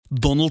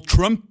Donald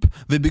Trump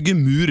vil bygge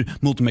mur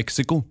mot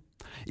Mexico.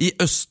 I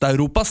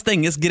Øst-Europa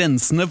stenges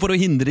grensene for å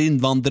hindre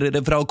innvandrere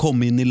fra å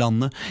komme inn i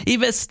landet. I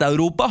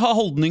Vest-Europa har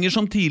holdninger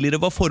som tidligere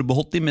var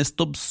forbeholdt de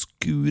mest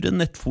obskure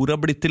nettfora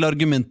blitt til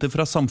argumenter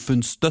fra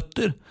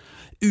samfunnsstøtter.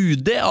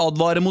 UD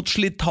advarer mot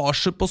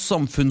slitasje på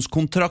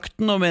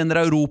samfunnskontrakten og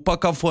mener Europa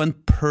kan få en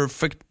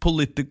perfect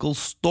political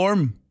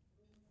storm.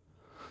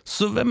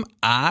 Så hvem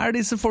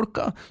disse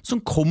folka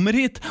som kommer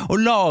hit og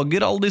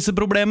lager alle disse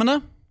problemene?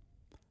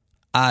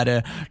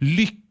 Det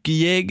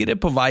lykkejegere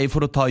på vei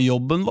for å ta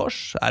jobben vår?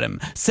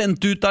 De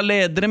sendt ut av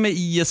ledere med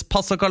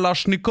IS-pass og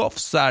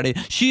Kalashnikovs? De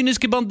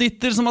kyniske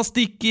banditter som har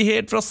stikket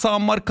helt fra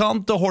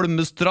Samarkand til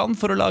Holmestrand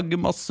for å lage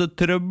masse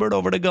trøbbel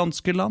over det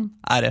ganske land?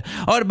 Det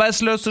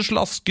arbeidsløse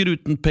slasker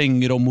uten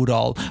penger og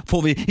moral?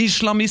 Får vi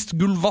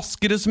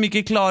islamist-gulvaskere som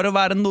ikke klarer å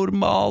være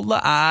normale?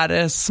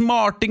 Det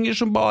smartinger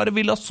som bare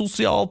vil ha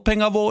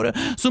sosialpenga våre,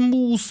 som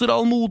moser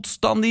all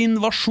motstand i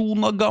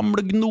invasjon av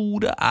gamle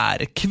gnore?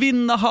 Det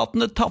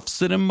kvinnehatende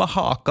tafsere med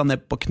haka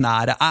ned på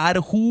knære?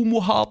 Det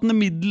homohatende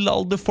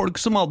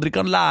middelalderfolk som aldri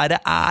kan lære?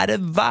 Det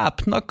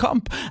væpna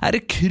kamp?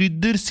 Det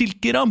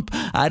kryddersilkeramp?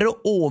 Det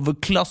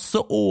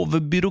overklasse,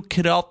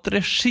 overbyråkrat,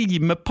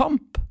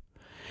 regimepamp?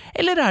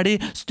 Eller de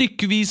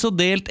stykkevis og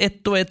delt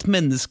ett og ett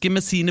menneske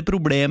med sine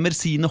problemer,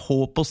 sine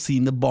håp og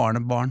sine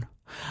barnebarn?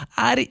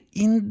 Det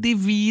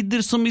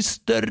individer som i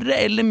større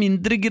eller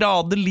mindre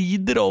grad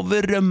lider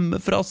over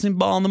rømme fra sin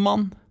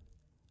banemann?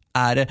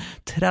 Det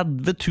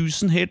 30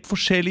 000 helt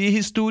forskjellige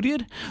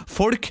historier?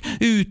 Folk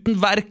uten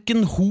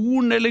hverken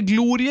horn eller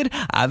glorier?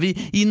 Vi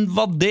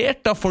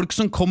invadert av folk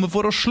som kommer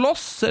for å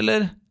slåss?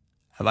 Eller,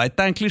 jeg vet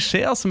det en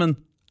klisjé, men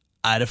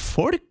det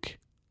folk?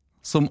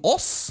 Som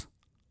oss?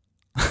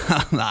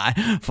 Nei,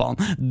 faen,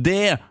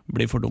 det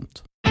blir for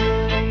dumt.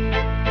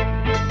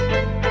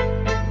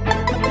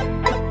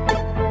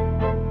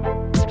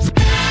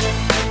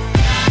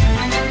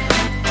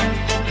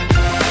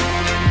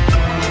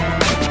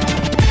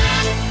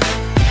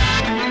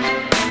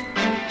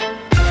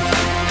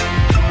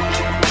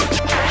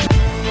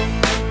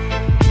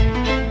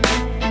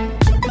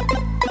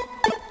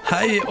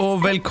 Hei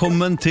og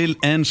velkommen til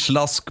En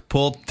slask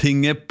på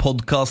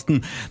Tinget-podcasten.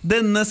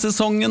 Denne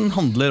sesongen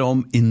handler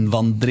om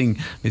innvandring.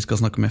 Vi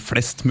skal snakke med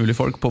flest mulig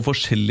folk på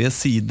forskjellige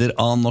sider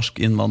av norsk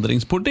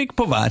innvandringspolitikk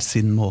på hver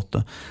sin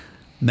måte.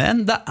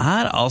 Men det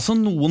altså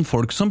noen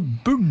folk som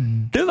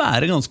burde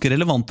være ganske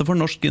relevante for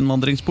norsk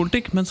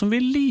innvandringspolitikk, men som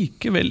vi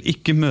likevel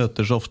ikke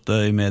møter så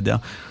ofte i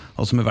media,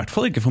 og som i hvert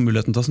fall ikke får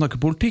muligheten til å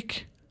snakke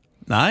politikk.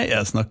 Nei,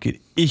 jeg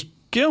snakker ikke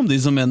om de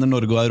som mener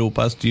Norge og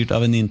Europa styrt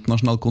av en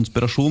internasjonal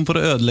konspirasjon for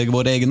å ødelegge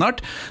vår egen art.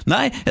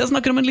 Nei, jeg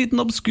snakker om en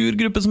liten obskur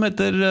gruppe som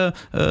heter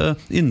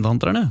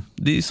innvandrerne,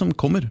 de som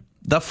kommer.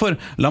 Derfor,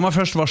 la meg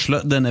først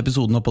varsle, denne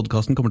episoden av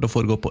podcasten kommer til å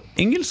foregå på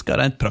engelsk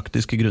av rent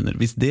praktiske grunner.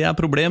 Hvis det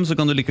problem, så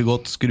kan du like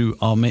godt skru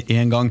av med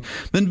en gang.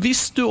 Men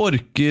hvis du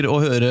orker å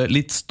høre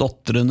litt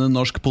stotrende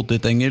norsk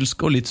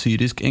pottetengelsk og litt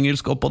syrisk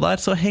engelsk oppå der,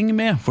 så heng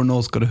med, for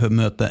nå skal du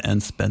møte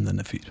en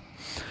spennende fyr.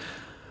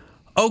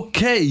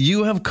 Okay,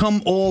 you have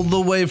come all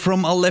the way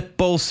from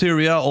Aleppo,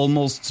 Syria,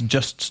 almost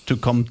just to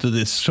come to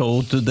this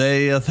show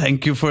today.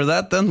 Thank you for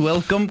that and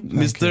welcome,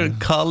 Mr.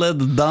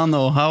 Khaled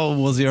Dano. How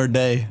was your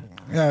day?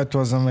 Yeah, it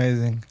was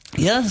amazing.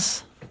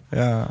 Yes?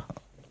 Yeah,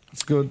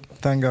 it's good.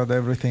 Thank God,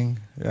 everything.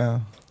 Yeah,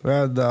 we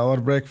had our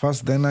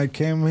breakfast. Then I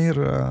came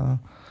here.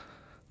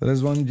 There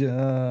is one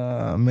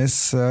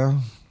miss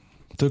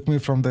took me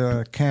from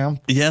the camp.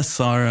 Yes,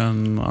 our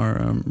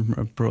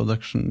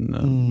production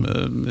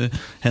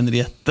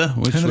Henriette,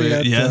 which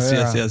Henriette,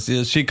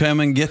 yes. She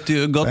came and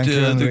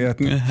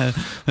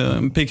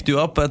picked you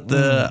up at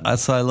the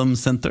asylum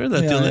center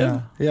that you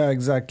live. Yeah,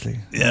 exactly.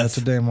 Yes,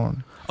 today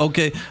morning.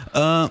 Okay,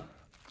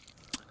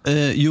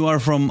 you are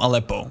from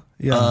Aleppo,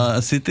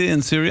 a city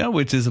in Syria,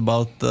 which is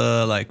about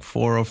like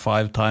 4 or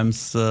 5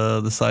 times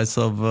the size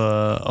of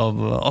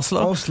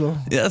Oslo. Oslo,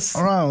 yes,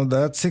 around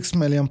that 6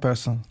 million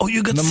person. Oh,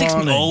 you got 6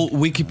 million. Oh,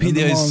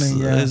 Wikipedia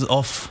is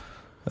off.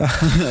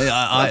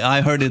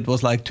 I heard it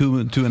was like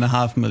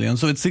 2.5 million,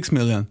 so it's 6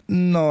 million.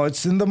 No,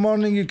 it's in the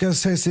morning. You can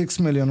say 6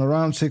 million,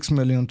 around 6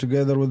 million,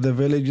 together with the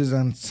villages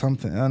and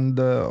something, and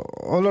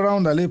all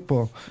around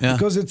Aleppo,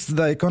 because it's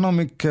the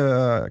economic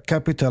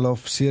capital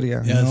of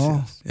Syria. Yes, you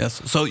know?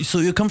 yes. So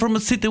you come from a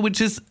city which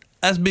is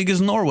as big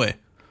as Norway.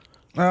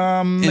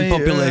 In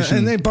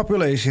population. In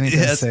population, you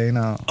can say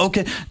now.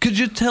 Okay, could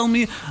you tell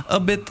me a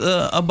bit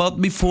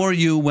about before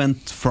you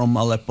went from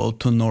Aleppo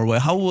to Norway?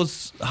 How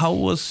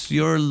was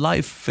your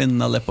life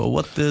in Aleppo?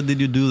 What did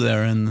you do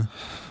there? And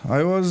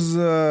I was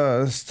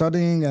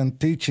studying and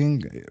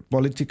teaching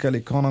political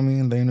economy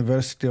in the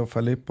University of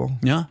Aleppo.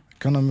 Yeah.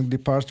 Economic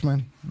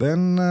department.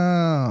 Then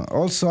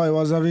also I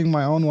was having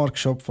my own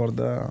workshop for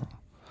the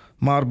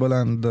marble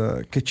and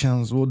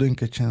kitchens, wooden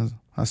kitchens.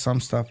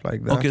 some stuff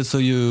like that. Okay, so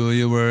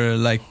you were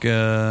like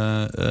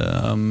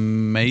a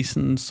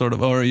mason, sort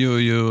of, or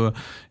you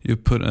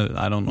put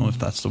I don't know if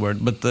that's the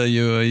word, but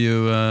you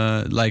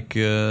like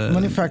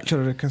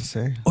Manufacturer, you can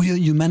say. Oh,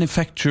 you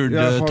manufactured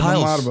for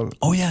tiles. the marble.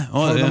 Oh yeah,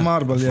 For the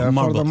marble,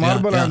 For the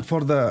marble yeah, and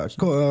for the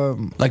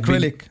like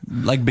acrylic,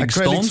 like big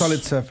acrylic stones.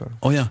 solid surface.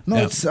 Oh yeah, No,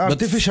 yeah. it's But-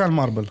 artificial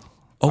marble.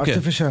 Okay.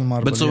 Artificial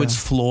marble. But so it's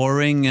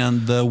flooring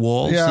and the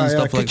walls and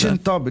stuff like kitchen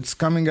that. top. It's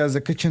coming as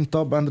a kitchen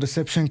top and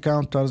reception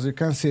counters. You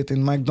can see it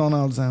in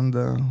McDonald's and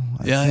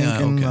I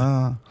think in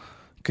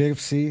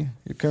KFC.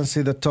 You can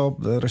see the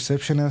top, the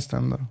receptionist,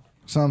 and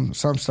some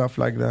stuff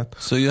like that.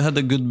 So you had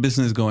a good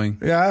business going.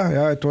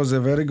 Yeah, it was a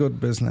very good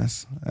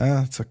business.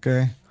 Yeah, it's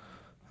okay.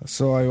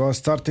 So I was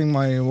starting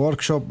my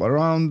workshop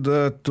around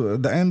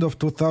the end of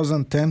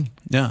 2010.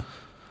 Yeah.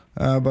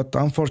 But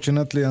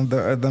unfortunately, at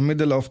the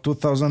middle of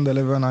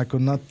 2011, I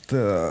could not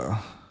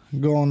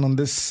go on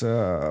this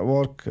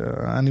work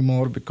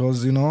anymore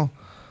because,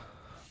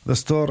 the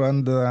store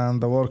and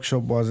the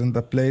workshop was in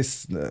the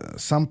place,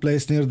 some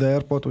place near the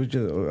airport, which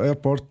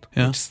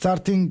is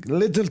starting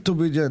little to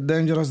be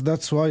dangerous.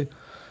 That's why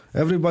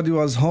everybody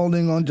was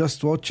holding on,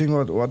 just watching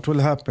what will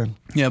happen.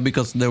 Yeah,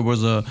 because there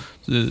was a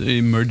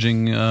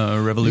emerging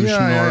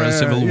revolution or a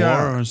civil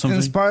war or something.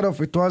 In spite of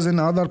it was in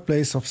other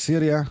place of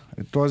Syria,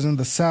 it was in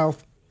the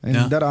south, in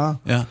Daraa.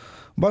 Yeah.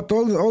 But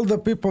all the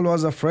people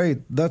was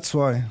afraid. That's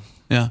why.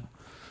 Yeah.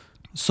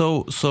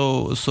 So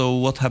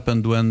what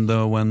happened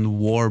when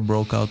war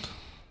broke out?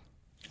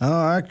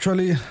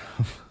 Actually,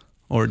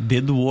 or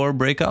did war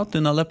break out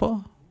in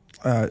Aleppo?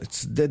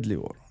 It's deadly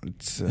war.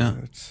 It's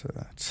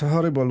a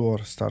horrible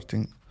war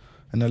starting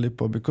in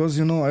Aleppo because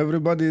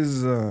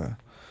everybody's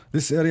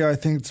this area. I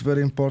think it's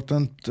very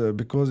important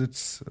because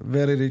it's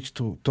very rich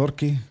to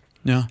Turkey.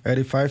 Yeah,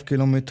 85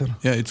 kilometers.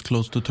 Yeah, it's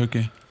close to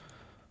Turkey.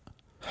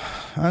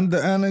 And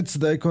it's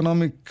the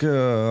economic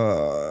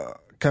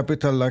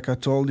capital, like I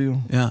told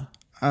you. Yeah.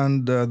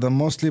 And the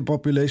mostly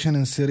population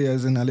in Syria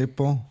is in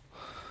Aleppo.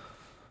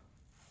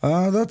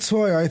 That's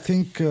why I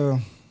think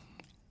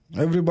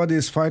everybody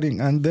is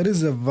fighting, and there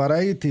is a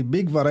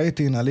big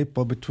variety in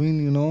Aleppo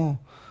between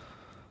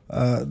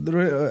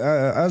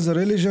as a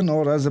religion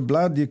or as a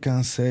blood, you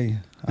can say,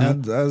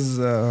 and as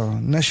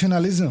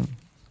nationalism.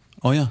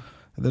 Oh yeah.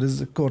 There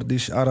is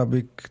Kurdish,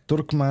 Arabic,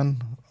 Turkmen.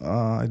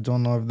 I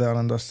don't know if they are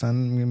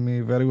understanding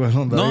me very well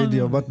on the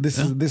radio, but this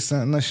is this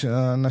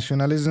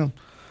nationalism.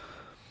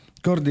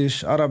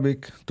 Kurdish,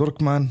 Arabic,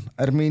 Turkmen,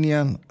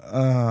 Armenian,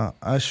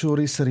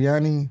 Ashuri,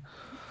 Syriani.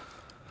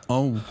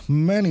 Oh.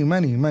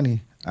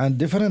 Many. And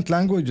different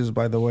languages,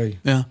 by the way.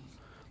 Yeah.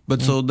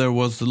 But so there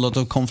was a lot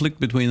of conflict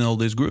between all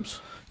these groups?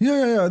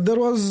 Yeah. There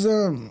was,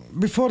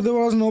 before there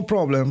was no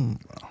problem.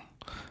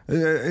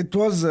 It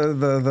was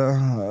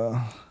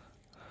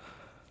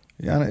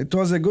it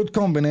was a good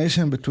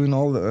combination between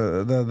all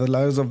the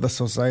layers of the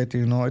society,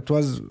 It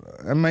was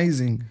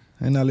amazing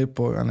in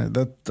Aleppo, and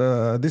that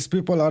these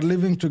people are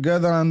living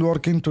together and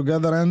working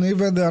together, and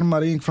even they are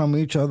marrying from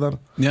each other.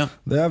 Yeah,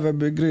 they have a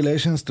big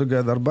relations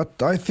together.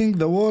 But I think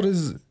the war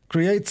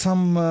creates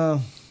some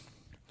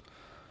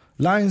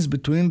lines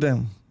between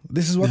them.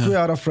 This is what we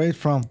are afraid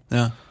from.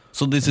 Yeah.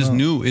 So this is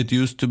new. It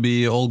used to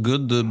be all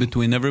good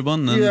between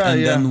everyone,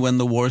 and then when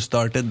the war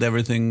started,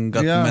 everything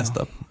got messed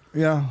up.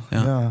 Yeah.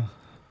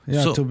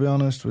 So, to be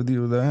honest with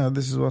you,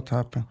 this is what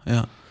happened.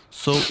 Yeah.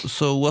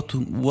 So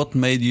what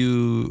made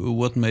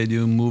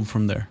you move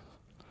from there?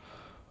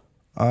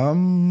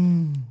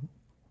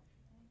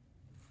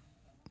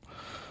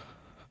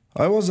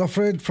 I was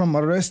afraid from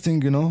arresting,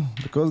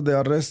 because they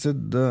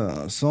arrested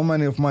so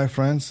many of my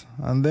friends,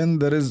 and then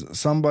there is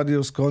somebody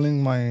who's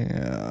calling my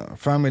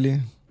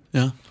family.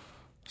 Yeah.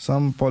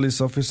 Some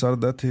police officer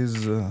that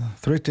is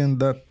threatened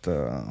that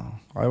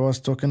I was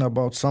talking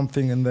about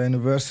something in the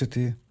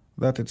university,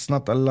 that it's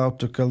not allowed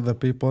to kill the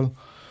people,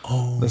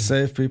 the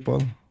safe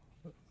people.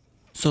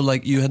 So,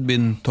 like, you had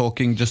been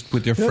talking just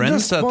with your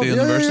friends at the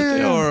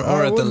university,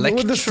 or at the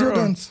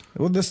lecture?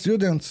 With the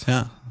students.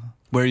 Yeah.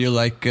 Were you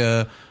like...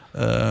 I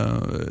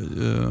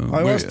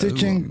was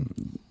teaching...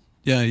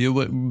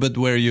 but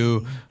were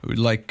you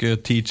like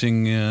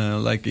teaching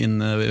like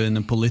in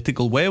a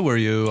political way? Were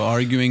you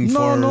arguing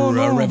for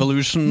a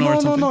revolution or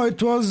something? No,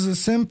 it was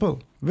simple,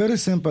 very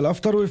simple.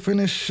 After we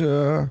finish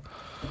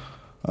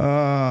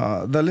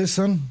the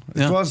lesson,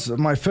 it was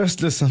my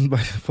first lesson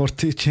for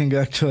teaching,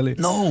 actually.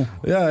 No.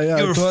 Yeah.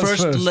 Your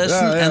first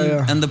lesson,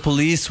 and the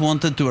police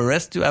wanted to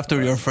arrest you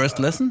after your first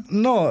lesson?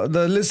 No,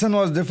 the lesson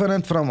was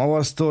different from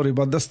our story.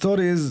 But the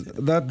story is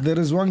that there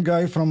is one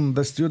guy from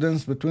the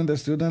students, between the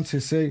students, he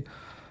say,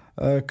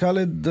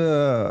 Khalid,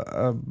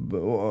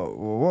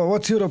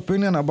 what's your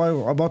opinion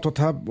about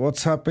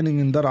what's happening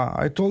in Daraa?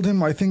 I told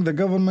him, I think the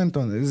government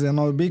is in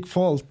a big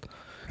fault.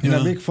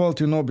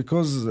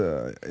 Because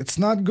it's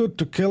not good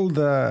to kill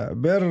the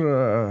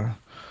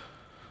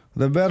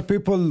bear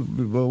people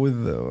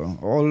with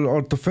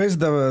or to face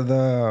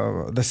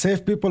the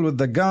safe people with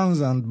the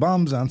guns and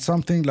bombs and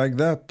something like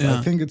that.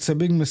 I think it's a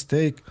big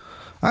mistake.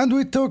 And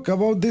we talk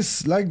about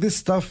this, like this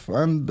stuff,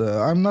 and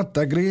I'm not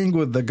agreeing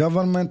with the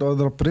government or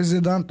the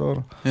president,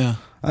 Yeah.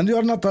 and you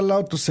are not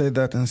allowed to say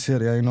that in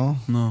Syria, you know.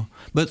 No,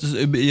 but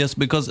yes,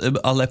 because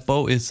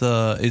Aleppo is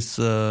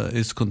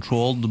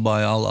controlled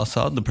by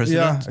al-Assad, the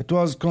president. Yeah, it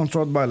was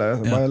controlled by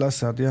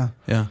al-Assad. Yeah.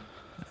 Yeah,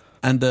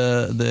 and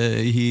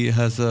he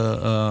has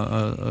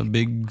a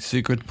big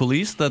secret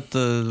police that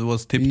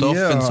was tipped off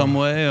in some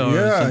way or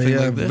something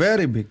like this.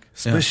 Very big,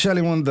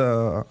 especially when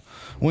the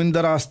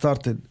Daraa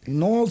started.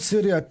 In all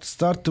Syria, it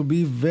started to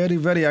be very,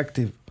 very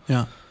active.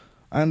 Yeah,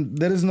 and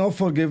there is no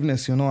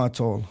forgiveness, you know,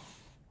 at all.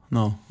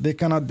 No, they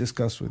cannot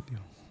discuss with you.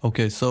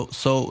 Okay, so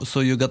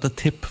you got a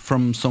tip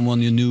from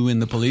someone you knew in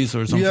the police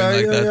or something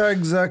like that. Yeah,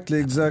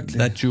 exactly.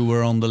 That you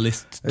were on the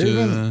list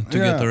to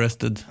get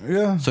arrested.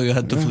 Yeah. So you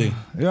had to flee.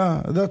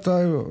 Yeah,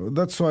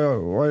 that's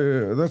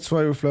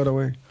why we fled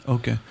away.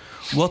 Okay,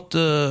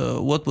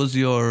 what was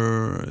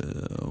your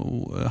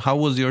how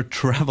was your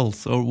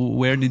travels, or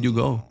where did you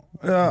go?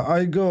 Yeah,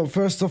 I go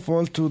first of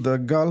all to the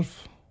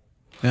Gulf,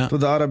 to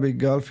the Arabic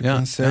Gulf, you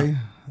can say. Yeah.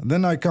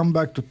 Then I come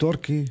back to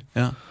Turkey.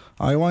 Yeah.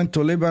 I went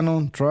to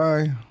Lebanon,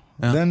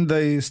 Yeah. Then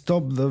they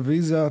stopped the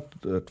visa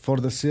for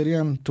the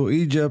Syrian to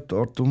Egypt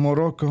or to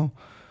Morocco.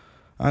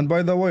 And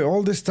by the way,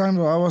 all this time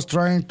I was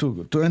trying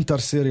to enter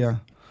Syria.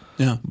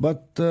 Yeah.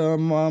 But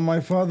my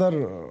father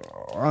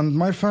and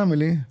my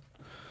family,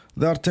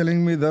 they are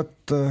telling me that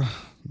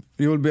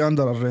you will be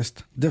under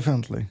arrest,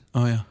 definitely.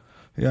 Oh, yeah.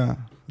 Yeah.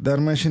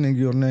 They're mentioning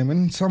your name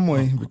in some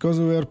way because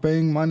we are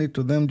paying money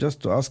to them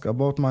just to ask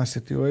about my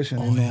situation.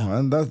 Oh, you know? yeah.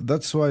 And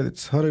that's why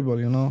it's horrible,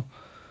 you know.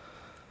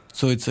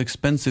 So it's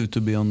expensive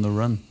to be on the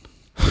run.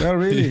 Yeah,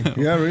 really.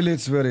 Really,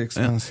 it's very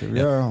expensive.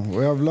 Yeah,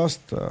 we have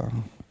lost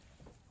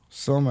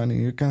so many.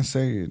 You can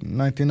say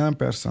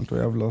 99% we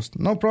have lost.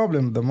 No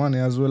problem, the money,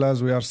 as well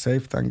as we are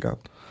safe, thank God.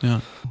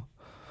 Yeah.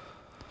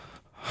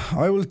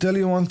 I will tell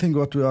you one thing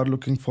what we are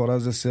looking for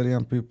as a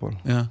Syrian people.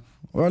 Yeah.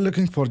 We are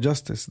looking for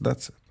justice,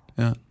 that's it.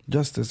 Yeah.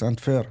 Justice and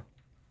fair.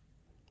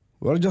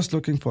 We are just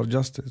looking for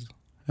justice.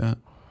 Yeah.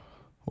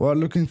 We are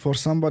looking for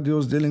somebody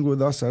who's dealing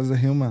with us as a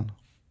human.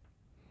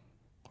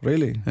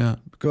 Really? Yeah.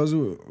 Because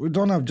we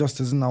don't have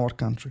justice in our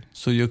country.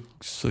 So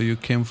you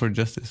came for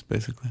justice,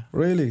 basically.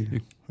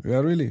 Really?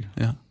 Yeah, really.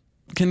 Yeah.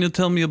 Can you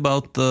tell me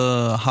about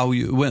how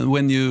you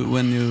when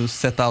you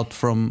set out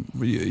from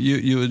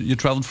you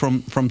traveled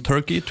from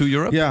Turkey to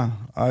Europe? Yeah,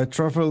 I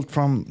traveled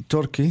from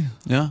Turkey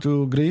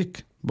to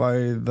Greek by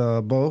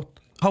the boat.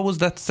 How was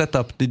that set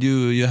up? Did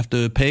you have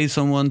to pay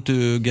someone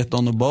to get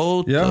on a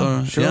boat?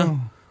 Yeah, sure. Yeah?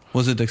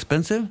 Was it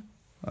expensive?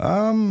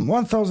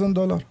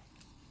 $1,000.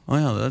 Oh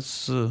yeah,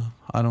 that's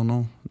I don't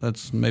know.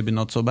 That's maybe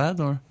not so bad,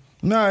 or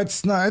no,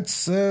 it's not.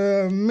 It's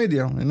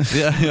medium.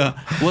 Yeah.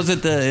 Was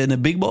it in a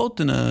big boat,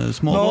 in a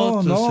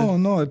small boat?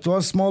 No. It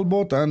was small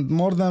boat and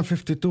more than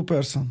 52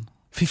 person.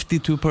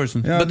 52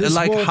 person. Yeah, but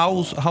like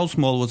boat, how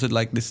small was it?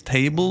 Like this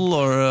table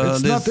or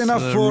it's this not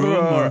enough for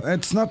room,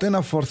 it's not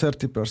enough for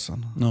 30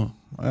 person. No.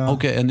 Yeah.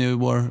 Okay, and you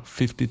were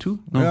 52?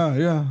 No.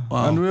 Yeah.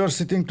 Wow. And we were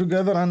sitting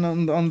together and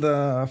on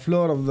the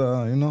floor of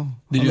the, you know,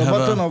 Did on you the have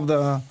bottom of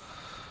the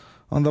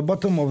on the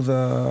bottom of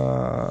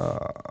the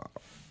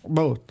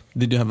boat.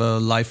 Did you have a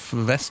life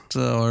vest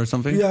or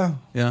something? Yeah.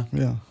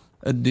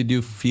 Did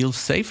you feel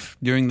safe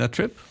during that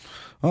trip?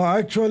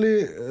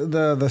 Actually,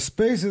 the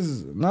space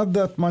is not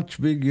that much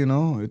big, you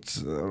know.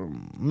 It's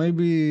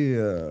maybe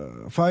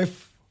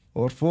 5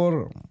 or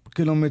 4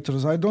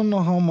 kilometers. I don't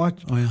know how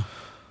much. Oh yeah.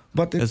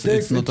 But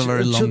it's not a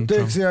very long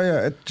time.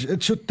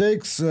 It should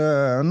take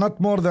not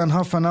more than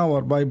half an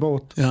hour by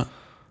boat. Yeah.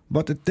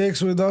 But it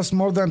takes with us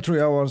more than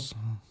 3 hours.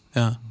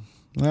 Yeah.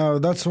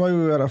 That's why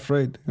we were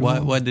afraid.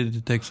 Why did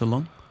it take so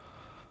long?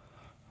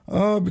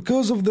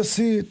 Because of the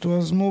sea, it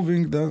was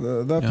moving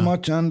that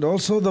much, and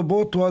also the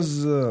boat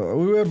was.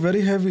 We were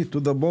very heavy to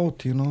the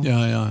boat, you know.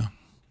 Yeah.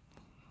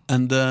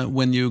 And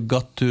when you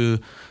got to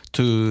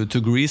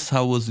Greece,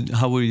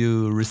 how were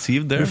you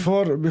received there?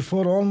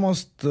 Before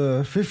almost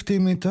 50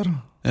 meter.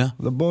 Yeah.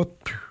 The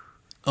boat.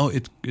 Oh,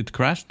 it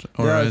crashed,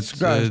 or it's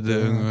crashed.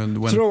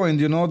 Through wind,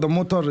 you know, the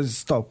motor is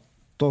stopped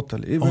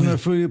totally. Even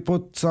if we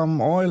put some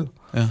oil.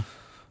 Yeah.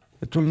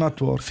 It will not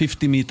work.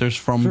 50 meters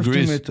from 50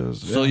 Greece.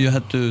 meters. So you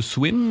had to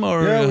swim,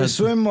 or we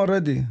swim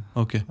already.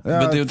 Okay,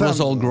 but it was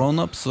all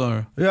grown-ups,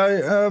 or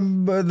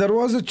there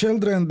was a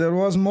children. There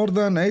was more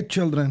than 8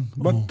 children,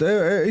 but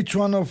each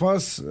one of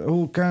us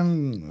who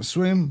can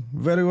swim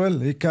very well,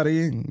 he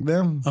carrying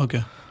them.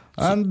 Okay,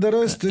 and the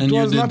rest. And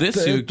you did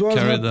this? You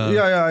carried?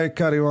 I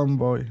carry one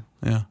boy.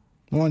 Yeah,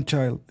 one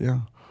child.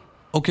 Yeah.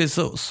 Okay,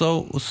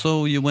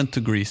 so you went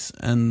to Greece,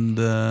 and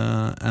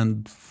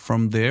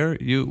from there,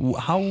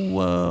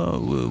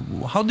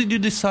 how did you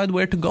decide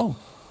where to go?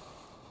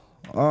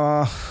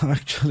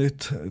 Actually,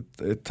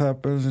 it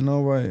happens, you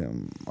know.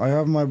 I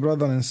have my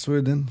brother in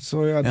Sweden,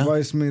 so he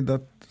advised me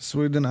that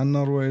Sweden and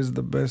Norway is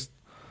the best.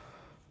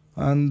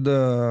 And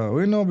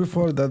we know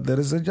before that there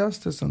is a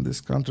justice in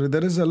this country.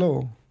 There is a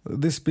law.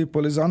 These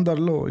people is under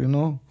law, you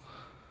know.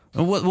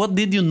 What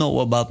did you know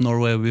about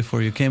Norway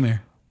before you came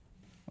here?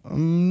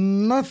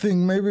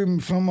 Nothing. Maybe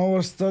from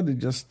our study,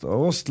 just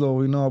Oslo.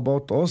 We know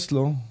about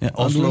Oslo. Yeah, And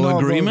we Oslo know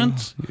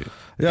Agreement?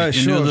 Yeah, You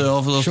sure. knew the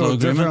Oslo sure,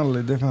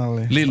 Agreement?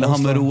 Definitely.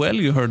 Lillehammer Oslo. OL,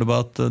 you heard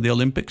about the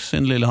Olympics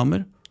in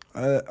Lillehammer?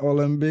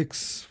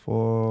 Olympics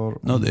for...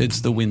 No,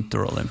 it's the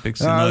Winter Olympics.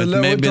 the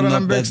Maybe Winter not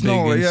Olympics, that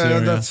big no. in Yeah,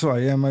 Syria. that's why.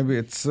 Yeah, maybe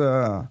it's...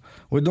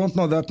 we don't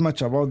know that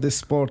much about these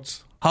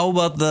sports. How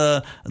about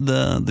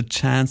the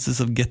chances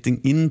of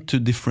getting into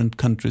different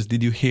countries?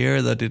 Did you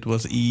hear that it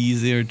was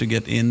easier to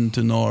get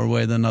into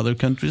Norway than other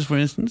countries, for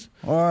instance?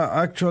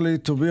 Actually,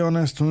 to be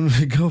honest, when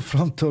we go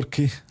from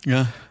Turkey,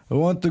 Yeah. we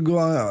want to go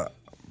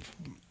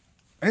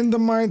in the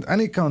mind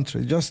any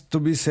country just to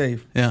be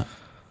safe. Yeah.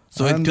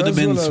 So it And could have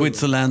as been well,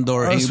 Switzerland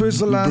or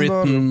Switzerland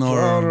Britain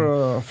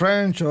or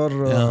French or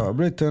Yeah.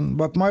 Britain.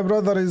 But my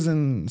brother is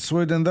in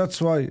Sweden. That's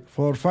why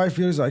for 5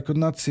 years I could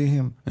not see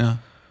him. Yeah.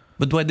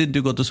 But why did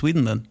you go to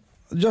Sweden then?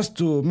 Just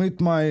to meet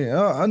my...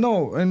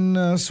 no,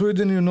 in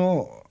Sweden, you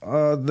know,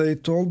 they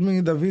told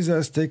me the visa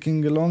is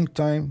taking a long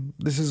time.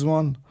 This is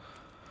one.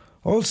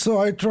 Also,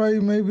 I try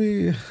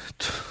maybe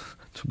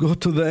to go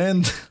to the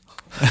end.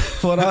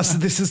 For us,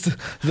 this is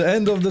the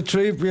end of the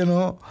trip, you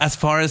know. As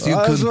far as you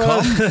could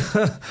come?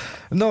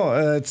 No,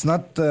 it's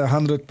not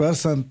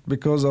 100%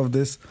 because of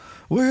this.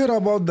 We hear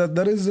about that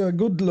there is a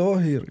good law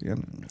here. You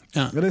know.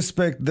 Yeah.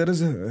 Respect, there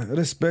is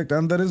respect,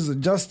 and there is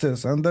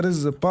justice, and there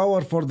is a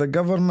power for the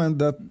government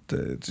that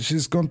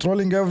she's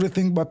controlling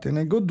everything, but in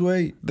a good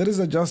way. There is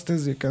a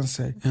justice, you can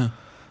say. Yeah.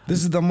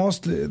 This is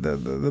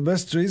the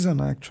best reason,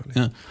 actually.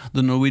 Yeah,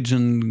 the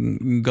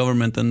Norwegian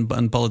government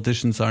and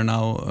politicians are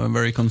now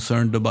very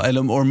concerned about,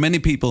 or many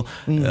people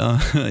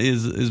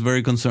is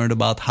very concerned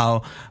about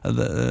how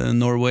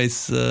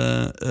Norway's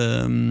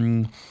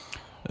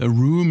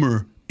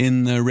rumor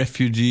in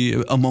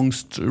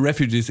amongst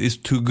refugees is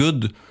too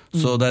good.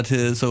 So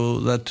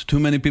that too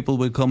many people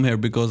will come here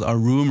because our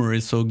rumor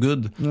is so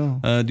good. No.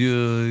 Do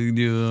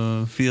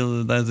you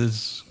feel that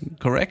is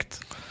correct?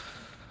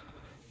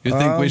 You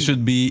think we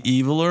should be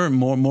eviler,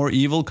 more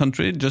evil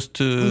country, just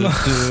to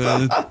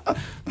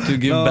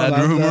give bad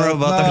rumor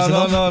about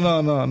ourselves?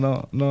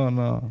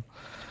 No.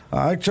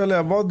 Actually,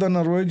 about the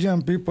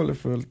Norwegian people,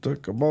 if we'll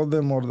talk about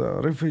them or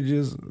the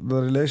refugees,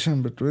 the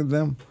relation between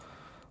them,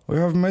 we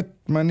have met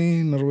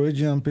many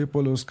Norwegian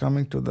people who's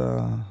coming to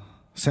the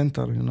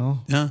center, you know.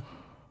 Yeah.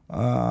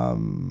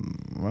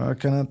 I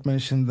cannot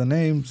mention the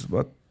names,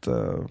 but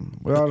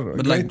we are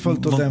grateful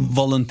to them.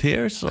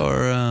 Volunteers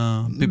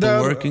or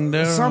people working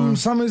there?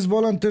 Some is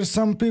volunteers.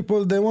 Some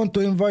people, they want to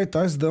invite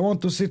us. They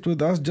want to sit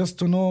with us just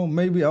to know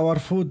maybe our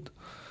food,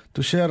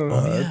 to share,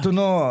 to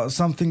know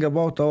something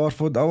about our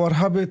food, our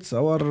habits,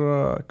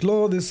 our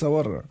clothes,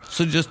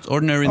 So just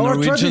ordinary our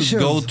Norwegians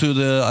traditions. go to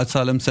the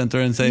asylum center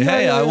and say,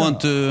 "Hey, I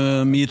want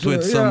to meet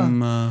with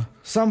some."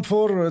 Some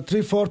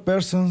 3-4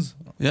 persons.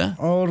 Yeah.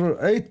 Or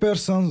 8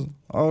 persons.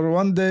 Or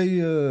one day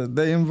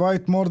they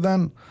invite more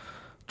than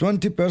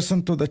 20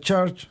 persons to the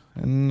church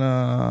in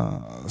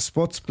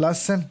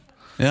Sportsplatsen.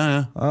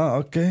 Yeah.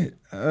 Okay.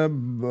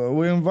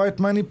 We invite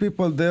many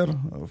people there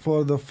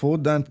for the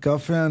food and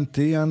coffee and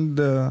tea, and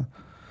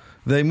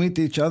they meet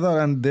each other,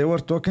 and they were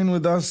talking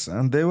with us,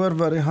 and they were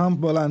very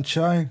humble and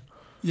shy.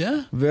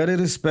 Yeah. Very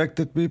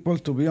respected people,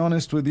 to be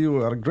honest with you.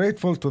 We are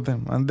grateful to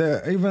them. And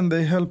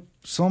they help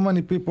so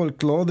many people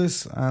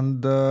clothes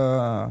and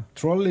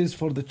trolleys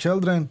for the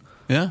children.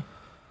 Yeah.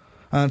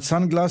 And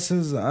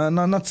sunglasses,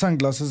 not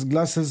sunglasses,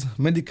 glasses,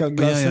 medical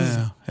glasses.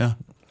 Yeah.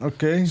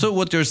 Okay. So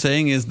what you're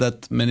saying is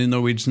that many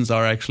Norwegians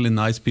are actually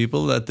nice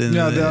people. They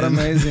are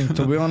amazing,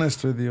 to be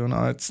honest with you.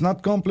 No, it's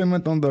not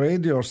compliment on the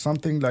radio or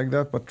something like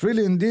that, but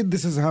really, indeed,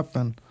 this has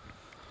happened.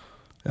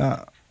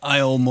 Yeah. I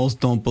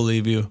almost don't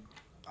believe you.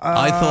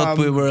 I thought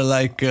we were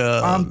like...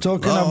 I'm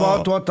talking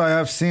about what I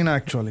have seen,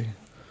 actually.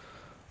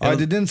 I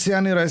didn't see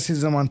any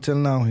racism until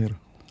now here.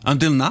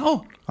 Until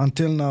now?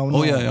 Until now, no.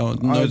 Oh, yeah.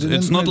 No,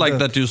 it's not like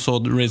that you saw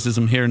the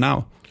racism here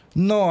now.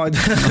 No, I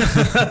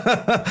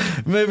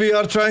maybe you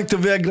are trying to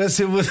be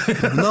aggressive with me.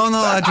 No,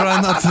 I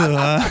try not to.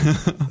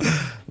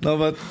 No,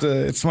 but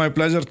it's my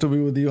pleasure to be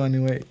with you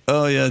anyway.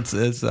 Oh yeah,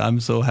 I'm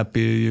so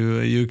happy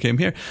you came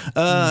here.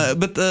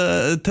 But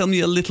tell me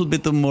a little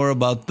bit more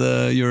about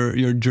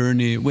your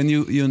journey when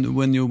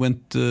you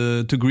went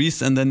to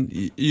Greece, and then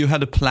you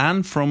had a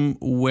plan from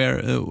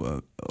where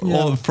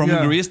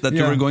Greece that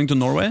you were going to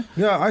Norway.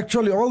 Yeah,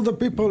 actually, all the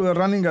people were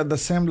running at the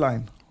same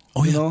line.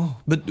 Oh yeah, know?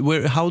 But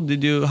how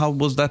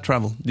was that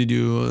travel? Did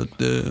you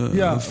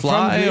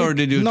fly, or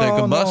did you take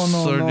a bus,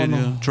 or did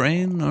you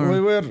train? Or?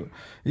 We were,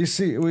 you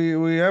see,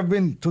 we have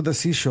been to the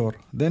seashore.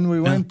 Then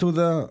we went to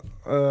the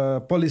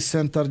police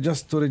center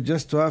just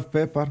to have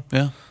paper.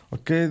 Yeah.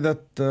 Okay,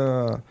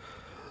 that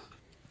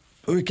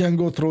we can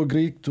go through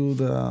Greek to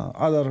the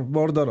other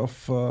border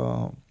of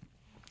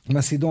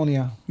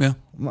Macedonia. Yeah.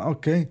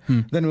 Okay.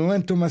 Then we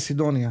went to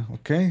Macedonia.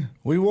 Okay.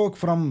 We walked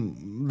from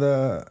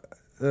the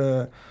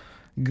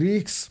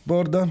Greeks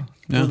border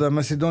to the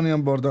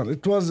Macedonian border.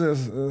 It was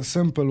a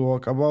simple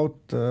walk, about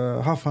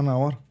half an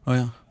hour. Oh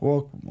yeah.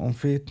 Walk on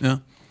feet. Yeah.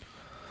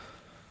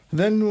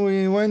 Then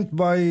we went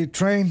by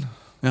train.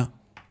 Yeah.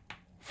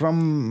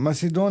 from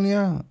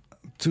Macedonia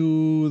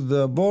to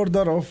the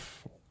border of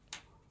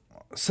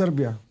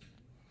Serbia.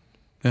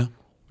 Yeah.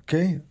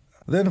 Okay.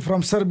 Then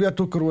from Serbia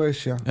to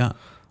Croatia. Yeah.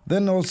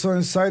 Then also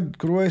inside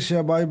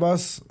Croatia by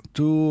bus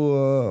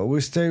to we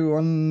stay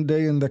 1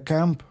 day in the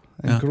camp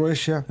in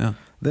Croatia. Yeah.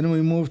 Then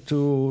we move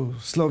to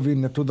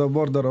Slovenia, to the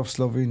border of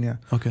Slovenia.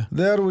 Okay.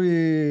 There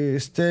we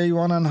stay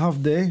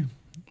 1.5 day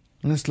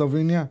in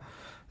Slovenia.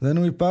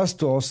 Then we pass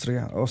to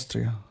Austria.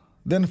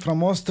 Then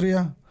from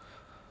Austria,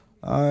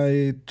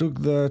 I took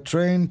the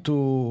train to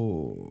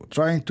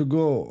trying to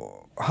go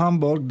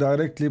Hamburg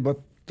directly, but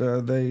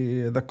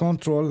the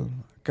control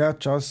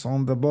catch us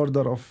on the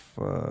border of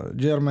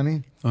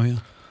Germany. Oh yeah.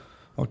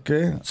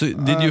 Okay. So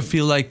did you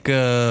feel like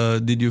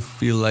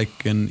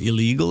an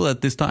illegal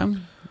at this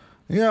time?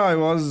 Yeah, I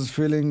was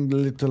feeling a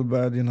little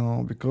bad,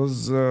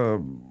 because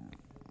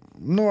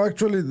no,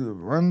 actually,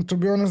 and to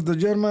be honest, the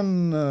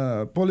German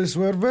police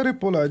were very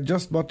polite.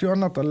 But you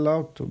are not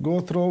allowed to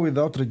go through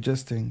without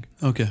registering.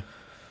 Okay.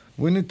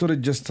 We need to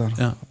register.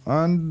 Yeah.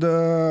 And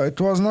it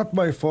was not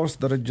by force,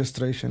 the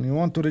registration. You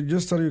want to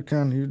register, you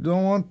can. You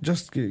don't want,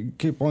 just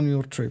keep on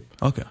your trip.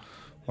 Okay.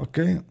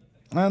 Okay.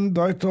 And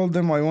I told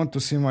them I want to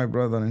see my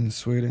brother in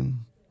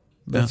Sweden.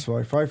 That's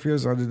why 5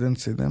 years I didn't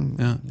see them.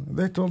 Yeah.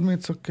 They told me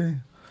it's okay.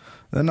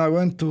 Then I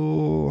went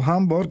to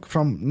Hamburg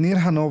from near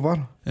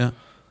Hanover. Yeah.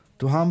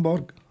 To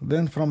Hamburg.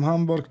 Then from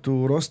Hamburg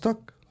to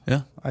Rostock.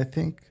 Yeah. I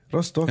think.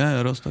 Rostock.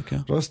 Yeah, Rostock,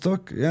 yeah.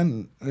 Rostock.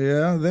 And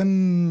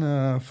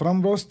then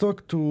from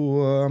Rostock to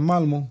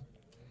Malmo.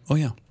 Oh,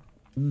 yeah.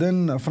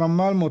 Then from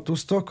Malmo to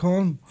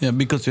Stockholm. Yeah,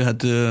 because you had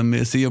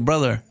to see your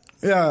brother.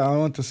 Yeah, I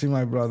want to see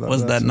my brother.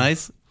 Was that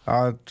nice?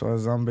 It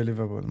was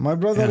unbelievable. My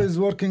brother is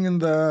working in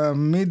the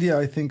media,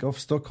 I think, of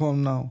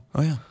Stockholm now.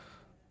 Oh, yeah.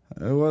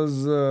 It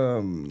was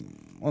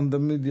on the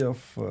media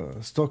of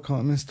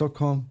Stockholm, in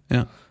Stockholm.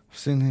 Yeah. I've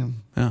seen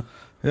him. Yeah.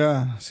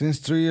 Yeah, since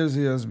 3 years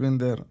he has been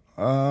there.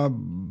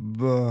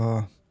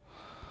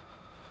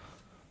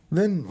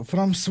 Then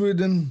from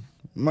Sweden,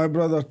 my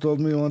brother told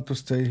me, you want to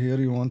stay here,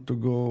 you want to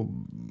go.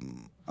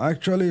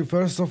 Actually,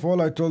 first of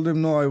all, I told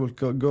him, no, I will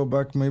go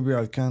back. Maybe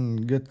I can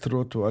get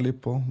through to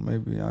Aleppo.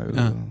 Maybe I will.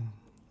 Yeah.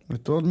 He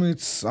told me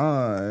it's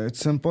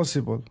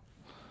impossible.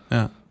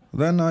 Yeah.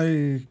 Then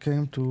I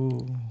came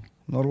to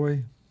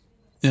Norway.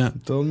 Yeah. He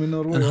told me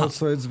Norway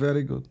also it's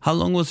very good. How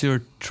long was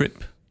your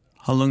trip?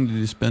 How long did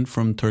you spend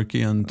from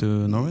Turkey and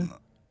to Norway?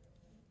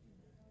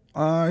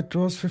 It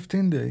was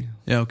 15 days.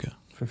 Yeah, okay.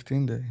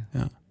 15 days.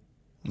 Yeah.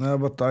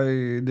 But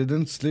I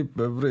didn't sleep.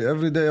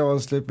 Every day I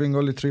was sleeping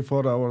only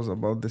 3-4 hours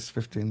about this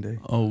 15 days.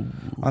 Oh.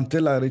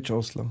 Until I reach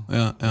Oslo.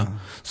 Yeah.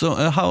 So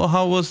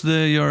how was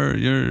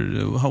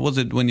how was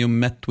it when you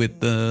met with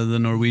the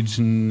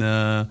Norwegian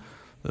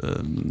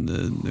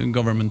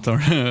government, or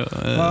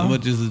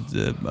what is it?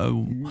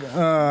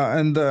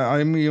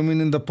 You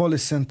mean in the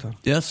police center?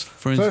 Yes,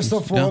 for instance.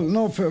 First of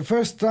all,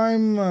 first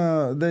time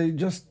they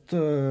just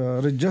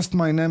registered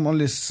my name,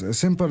 only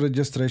simple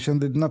registration.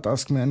 They did not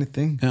ask me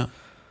anything. Yeah.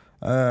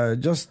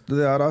 Just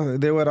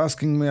they were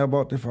asking me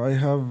about if I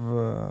have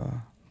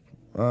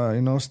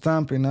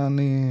stamp in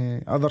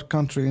any other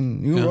country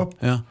in Europe.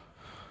 Yeah.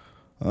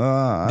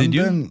 Did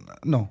you? Then,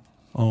 no.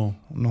 Oh,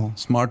 no.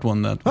 Smart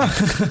one, that one.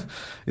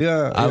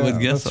 I would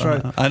guess. That's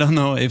right. I don't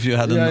know, if you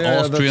had an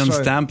Austrian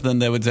stamp, then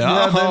they would say,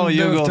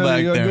 you go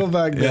back there. Go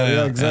back there.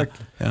 Yeah,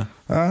 exactly. Yeah.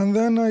 And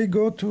then I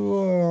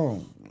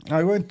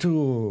went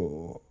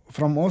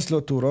from Oslo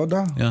to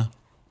Roda. Yeah.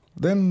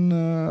 Then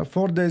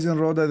 4 days in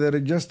Roda, they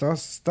register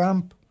us,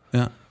 stamp,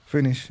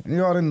 finish.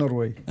 You are in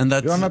Norway. And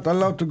you are not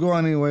allowed to go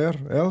anywhere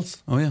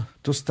else. Oh, yeah.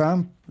 To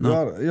stamp.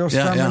 No. Your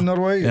stamp in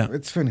Norway,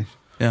 it's finished.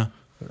 Yeah.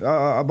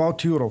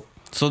 About Europe.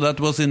 So that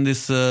was in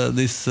this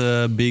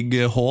big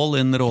hall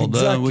in Råde,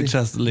 exactly. which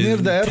has a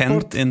little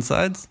tent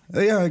inside?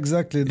 Yeah,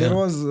 exactly. There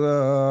was,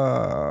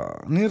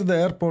 near the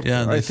airport,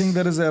 I think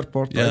there is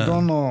airport. I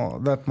don't know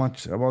that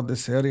much about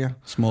this area.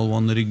 Small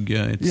one,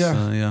 Rygge. It's,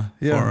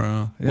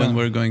 for when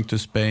we're going to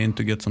Spain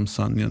to get some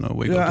sun,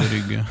 we go to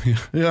Rygge.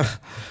 Yeah.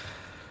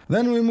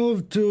 Then we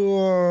moved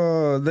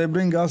to, they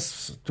bring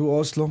us to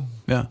Oslo.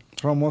 Yeah.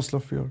 From Oslo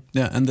Fjord.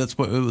 Yeah, and that's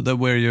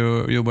where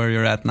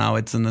you're at now.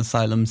 It's an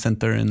asylum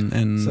center in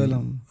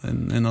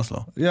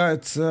Oslo. Yeah,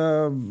 it's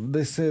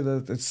they say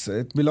that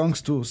it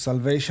belongs to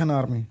Salvation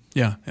Army.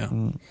 Yeah.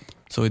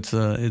 So it's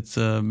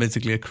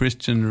basically a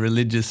Christian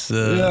religious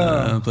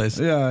place.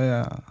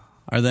 Yeah.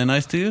 Are they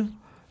nice to you?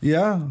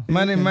 Yeah,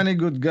 many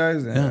good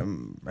guys.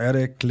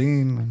 Eric,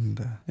 Clean, and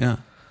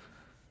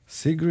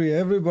Sigrid.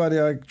 Everybody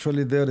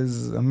actually there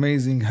is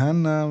amazing.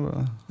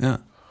 Hannah. Yeah.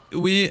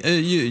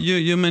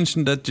 You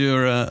mentioned that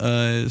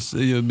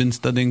you've been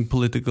studying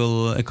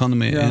political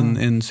economy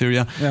in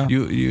Syria. Yeah.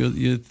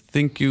 You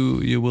think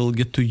you will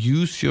get to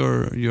use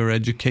your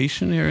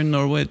education here in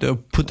Norway, to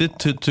put it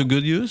to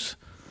good use?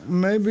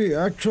 Maybe.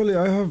 Actually,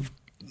 I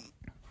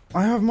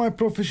have my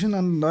profession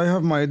and I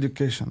have my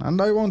education and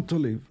I want to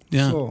live.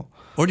 Yeah. So,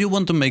 or do you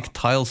want to make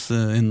tiles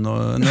in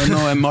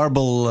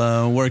marble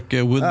work,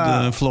 wood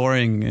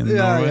flooring in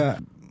Norway? Yeah.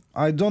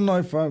 I don't know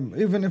if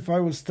I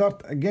will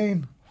start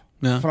again.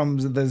 from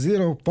the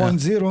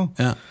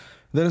 0.0,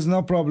 there is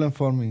no problem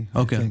for me.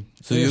 Okay,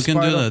 so you can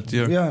do that.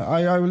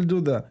 I will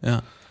do that.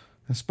 Yeah.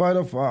 In spite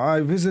of, I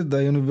visit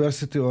the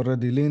university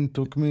already. Lynn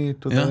took me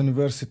to the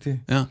university.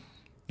 Yeah.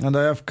 And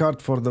I have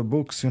card for the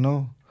books, you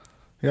know.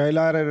 Jag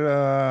lär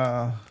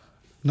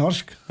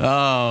norsk.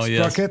 Oh,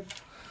 yes. Språket.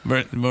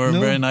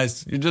 Very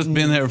nice. You've just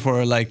been here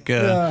for like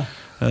a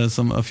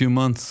few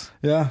months.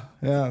 Yeah.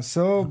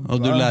 So,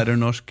 Og du lærer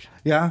norsk.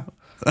 Ja.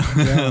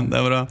 Det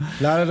er bra.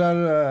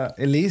 Lærer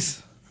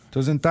Elise.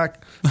 Tusen takk.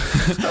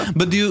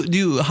 But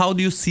how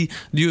do you see?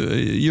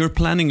 You're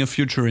planning a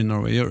future in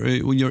Norway.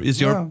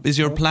 Is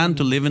your plan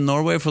to live in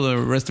Norway for the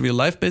rest of your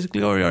life,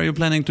 basically, or are you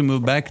planning to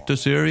move back to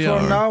Syria?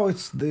 For now,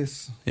 it's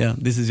this. Yeah,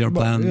 this is your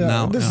plan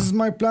now. This is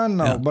my plan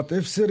now. Yeah. But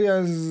if Syria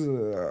is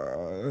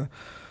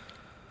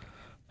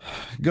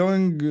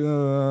going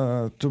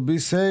to be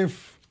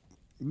safe,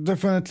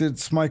 definitely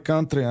it's my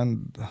country,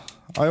 and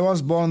I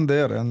was born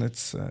there, and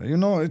it's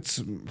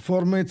it's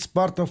for me it's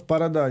part of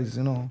paradise,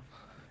 you know.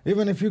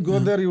 Even if you go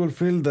there, you will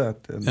feel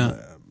that.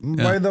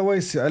 By the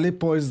way,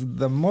 Aleppo is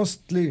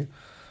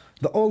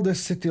the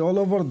oldest city all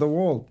over the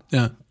world.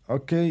 Yeah.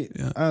 Okay.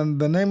 Yeah. And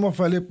the name of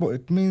Aleppo,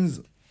 it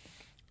means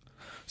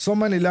so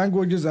many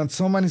languages and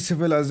so many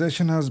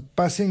civilization has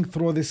passing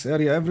through this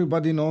area.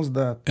 Everybody knows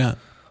that. Yeah.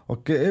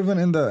 Okay. Even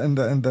in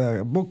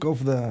the book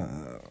of the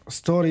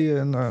story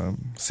and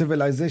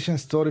civilization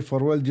story for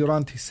World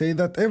Durant, he say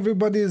that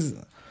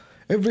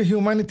every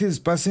humanity is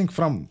passing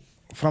from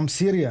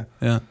Syria.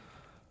 Yeah.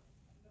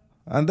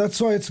 And that's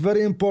why it's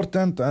very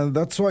important, and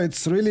that's why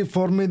it's really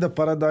for me the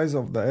paradise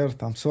of the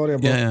earth. I'm sorry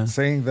about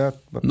saying that.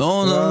 But,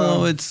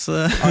 no, it's...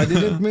 I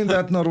didn't mean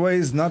that Norway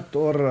is not,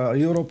 or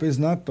Europe is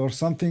not, or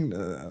something,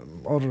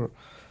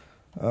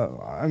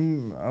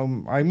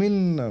 I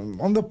mean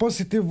on the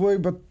positive way,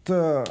 but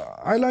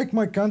I like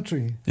my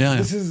country.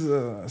 This is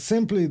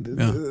simply,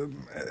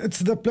 it's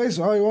the place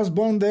I was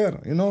born there,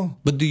 you know.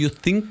 But do you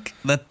think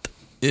that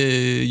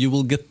you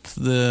will get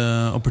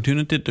the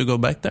opportunity to go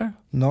back there?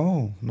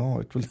 No,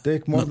 it will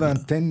take more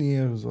than 10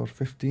 years or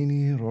 15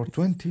 years or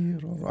 20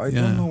 years, or I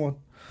don't know what.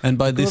 And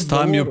by this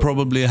time you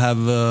probably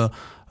have a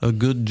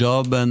good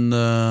job and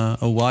a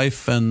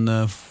wife and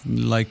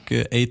like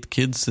 8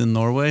 kids in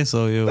Norway,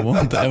 so you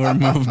won't ever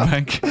move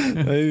back.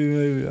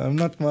 Maybe. I'm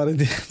not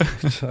married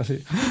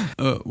actually.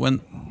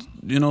 When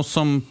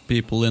some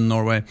people in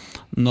Norway,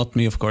 not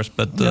me of course,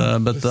 but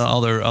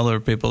other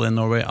people in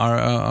Norway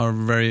are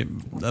very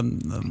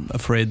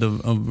afraid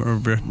of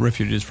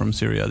refugees from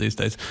Syria these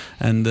days,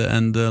 and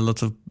a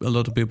lot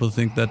of people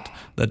think that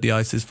the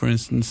ISIS, for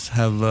instance,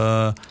 have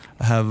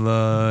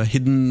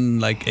hidden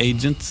like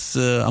agents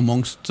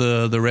amongst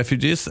the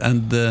refugees,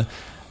 and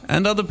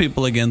other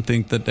people again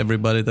think that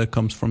everybody that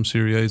comes from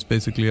Syria is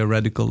basically a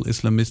radical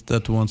Islamist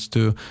that wants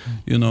to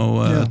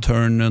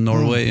turn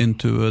Norway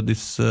into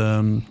this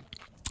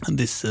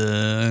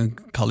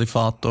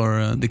caliphate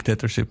or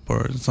dictatorship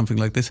or something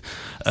like this.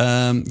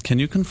 Can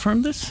you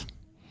confirm this?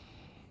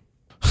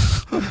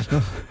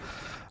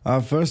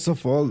 First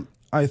of all,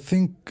 I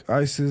think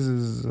ISIS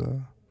is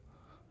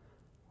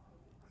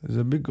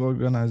a big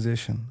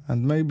organization,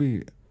 and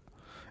maybe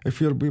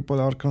if your people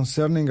are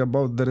concerning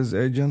about there is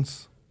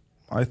agents,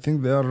 I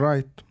think they are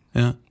right.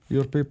 Yeah,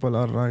 your people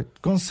are right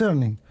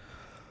concerning,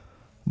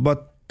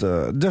 but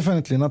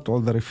definitely not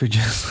all the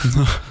refugees.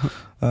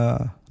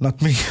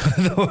 Not me,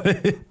 by the way.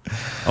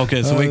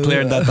 Okay, so we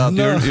cleared that out.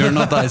 No. You're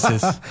not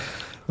ISIS.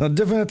 No,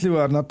 definitely we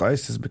are not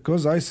ISIS,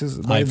 because ISIS...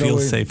 I feel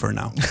safer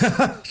now.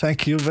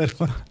 Thank you very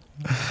much.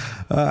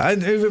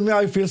 And even me,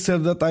 I feel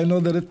safe that I know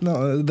that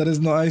there is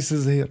no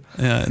ISIS here.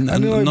 Yeah,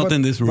 anyway, not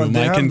in this room.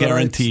 I can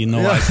guarantee no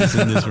ISIS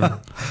in this room.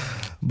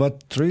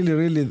 But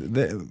really,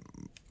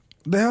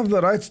 they have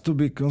the rights to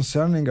be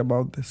concerning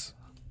about this.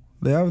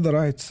 They have the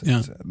rights.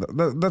 Yeah.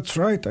 That's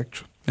right,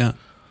 actually. Yeah.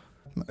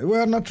 We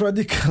are not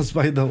radicals,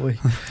 by the way.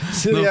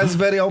 Syria is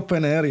very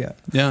open area.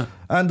 Yeah.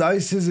 And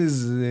ISIS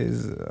is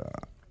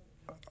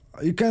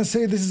you can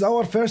say this is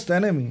our first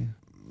enemy.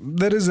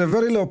 There is a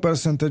very low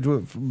percentage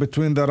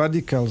between the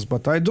radicals,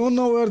 but I don't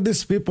know where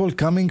these people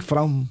coming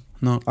from.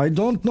 No. I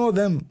don't know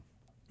them.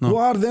 No. Who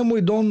are them?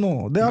 We don't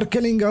know. They are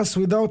killing us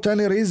without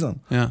any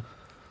reason. Yeah.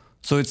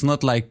 So it's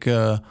not like...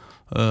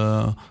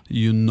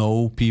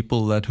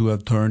 people that who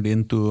have turned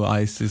into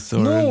ISIS? Or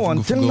no,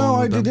 until now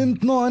I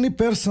didn't know any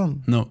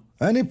person. No.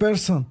 Any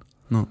person.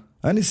 No.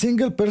 Any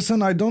single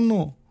person I don't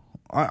know.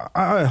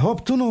 I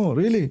hope to know,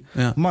 really.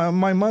 Yeah.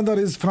 My mother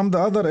is from the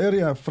other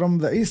area, from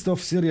the east of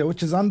Syria,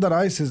 which is under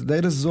ISIS,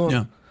 Deir ez-Zor.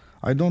 Yeah.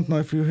 I don't know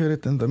if you hear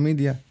it in the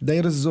media.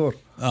 Deir ez-Zor.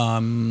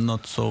 I'm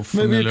not so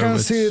familiar. Maybe you can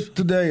with... see it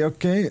today,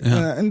 okay?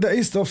 Yeah. In the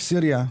east of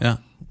Syria. Yeah.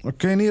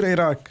 Okay, near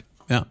Iraq.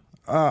 Yeah.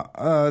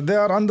 They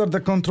are under the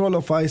control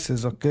of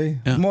ISIS, okay?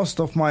 Yeah. Most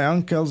of my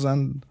uncles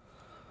and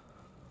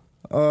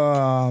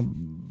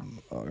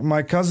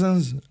my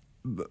cousins,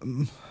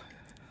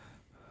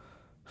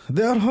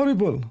 they are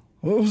horrible.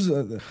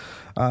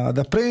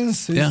 The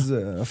prince is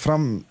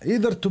from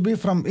either to be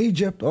from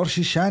Egypt or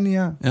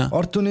Chechnya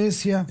or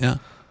Tunisia. Yeah.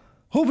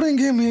 Who bring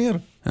him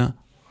here? Yeah.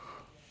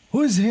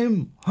 Who is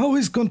him? How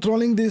is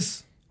controlling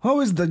this?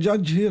 How is the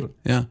judge here?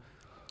 Yeah.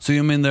 So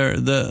you mean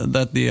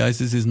that the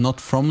ISIS is not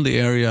from the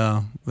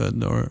area,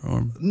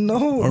 or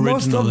no?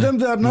 Most of them,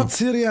 they are not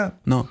Syrian.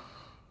 No.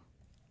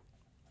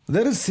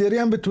 There is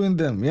Syrian between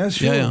them. Yes,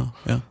 sure.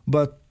 Yeah.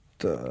 But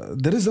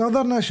there is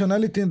other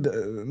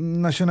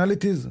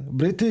nationalities: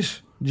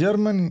 British,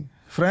 German,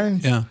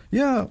 French.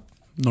 Yeah.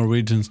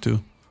 Norwegians too.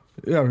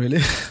 Yeah,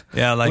 really.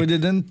 Yeah, like we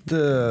didn't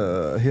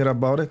hear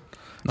about it.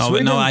 No,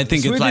 Sweden, no, I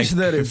think Swedish, it's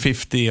like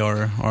 50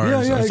 or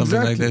something exactly.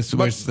 like this,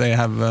 which they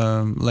have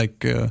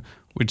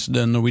which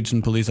the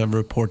Norwegian police have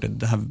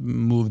reported have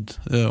moved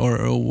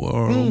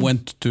or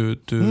went to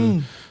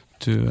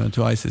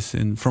ISIS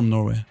from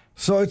Norway.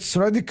 So it's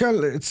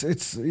radical. It's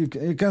you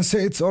can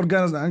say it's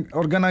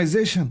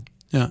organization.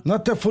 Yeah.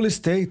 Not a full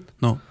state.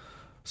 No.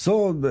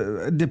 So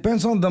it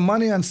depends on the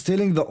money and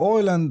stealing the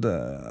oil, and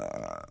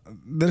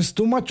there's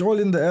too much oil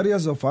in the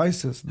areas of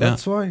ISIS.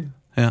 That's why.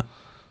 Yeah.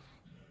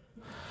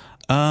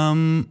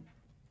 I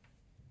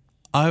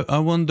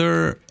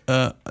wonder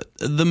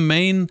the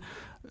main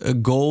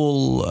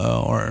goal,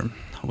 or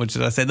what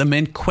should I say? The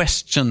main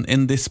question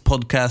in this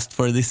podcast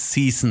for this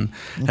season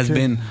has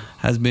been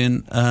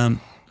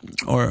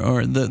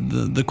or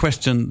the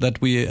question that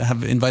we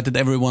have invited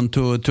everyone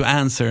to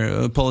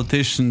answer,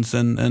 politicians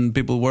and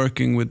people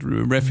working with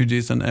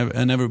refugees and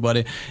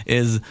everybody,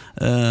 is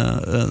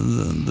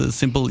the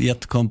simple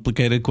yet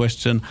complicated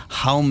question: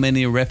 how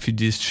many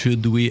refugees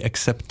should we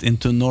accept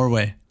into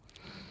Norway?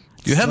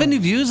 Do you have any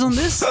views on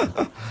this?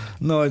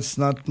 No, it's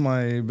not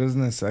my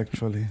business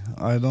actually.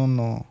 I don't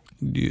know.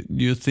 Do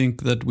you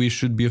think that we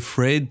should be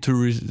afraid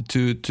to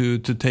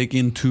take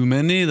in too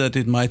many, that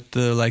it might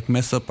like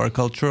mess up our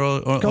culture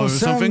or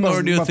something?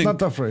 Or do you think?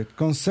 Not afraid.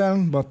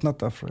 Concerned, but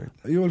not afraid.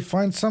 You will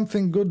find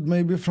something good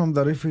maybe from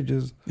the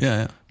refugees.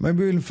 Yeah.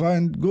 Maybe you'll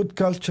find good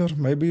culture.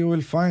 Maybe you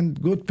will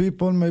find good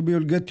people. Maybe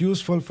you'll get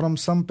useful from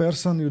some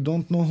person you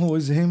don't know who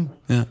is him.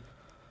 Yeah.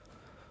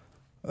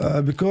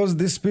 Because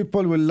these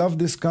people will love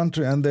this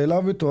country and they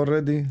love it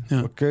already.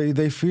 Yeah. Okay,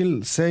 they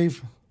feel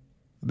safe.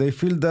 They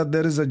feel that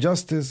there is a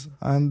justice,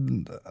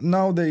 and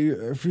now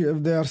if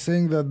they are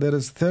saying that there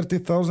is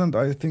 30,000,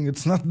 I think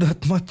it's not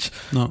that much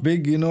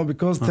big,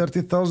 because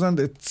 30,000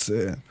 it's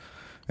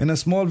in a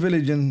small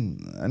village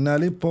in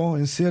Aleppo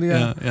in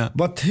Syria. Yeah.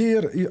 But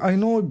here, I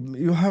know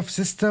you have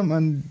system,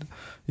 and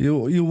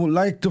you would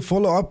like to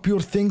follow up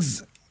your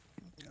things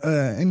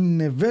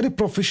in a very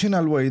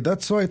professional way.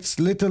 That's why it's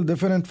little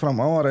different from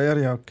our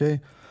area.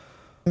 Okay,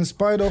 in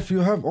spite of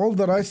you have all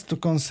the rights to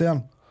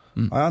concern.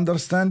 I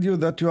understand you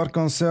that you are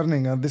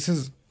concerning, and this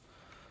is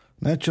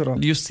natural.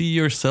 Do you see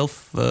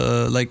yourself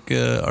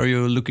are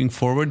you looking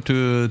forward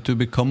to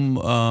become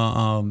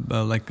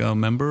like a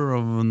member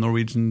of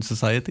Norwegian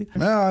society?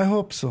 Yeah, I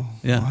hope so.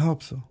 Yeah, I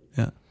hope so.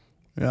 Yeah,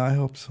 I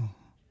hope so.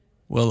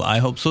 Well, I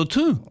hope so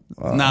too.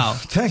 Now,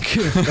 thank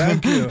you.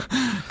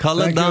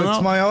 Kalle Dano.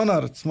 It's my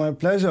honor. It's my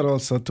pleasure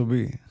also to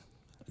be.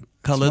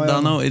 Kalle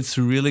Dano, it's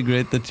really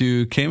great that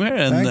you came here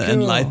and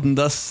enlightened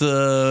us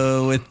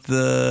with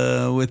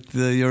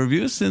your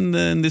views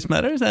in these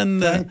matters.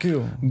 And thank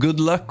you. Good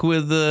luck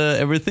with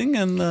everything.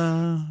 And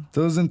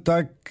tusen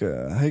takk,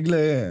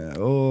 hyggelig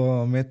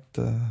å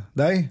møte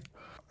deg.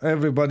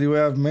 Everybody we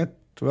have met,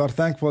 we are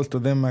thankful to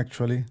them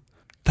actually.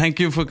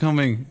 Thank you for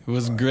coming. It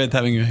was great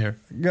having you here.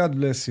 God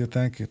bless you.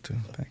 Thank you too.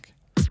 Thank you.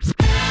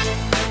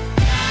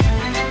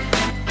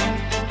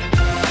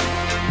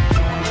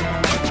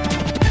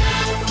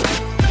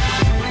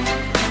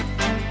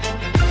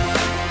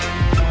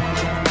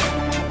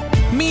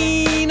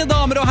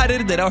 Damer og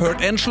herrer, dere har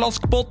hørt En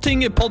slask på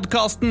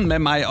Tinge-podcasten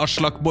med meg,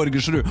 Aslak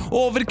Borgersrud.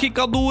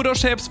 Overkikkador og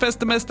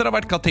sjefsfestemester har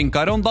vært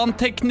Katinka Rondan.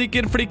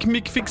 Tekniker,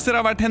 flikk-mikk-fikser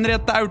har vært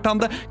Henriette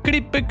Aurtande.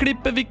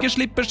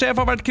 Klippe-vikke-slippe-sjef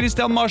har vært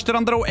Christian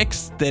Marstrander. Og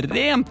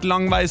ekstremt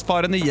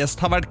langveisfarende gjest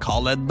har vært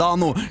Kalle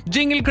Dano.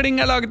 Jingle-kling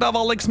er laget av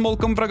Alex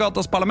Molkom fra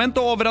Gatas Parlament,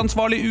 og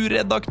overansvarlig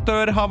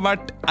uredaktør har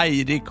vært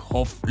Eirik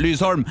Hoff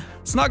Lysholm.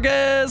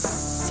 Snakkes!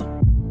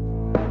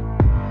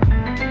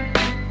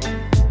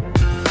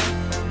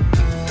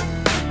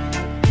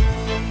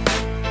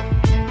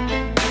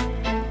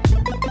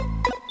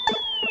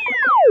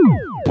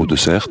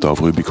 Produsert av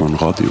Rubicon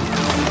Radio.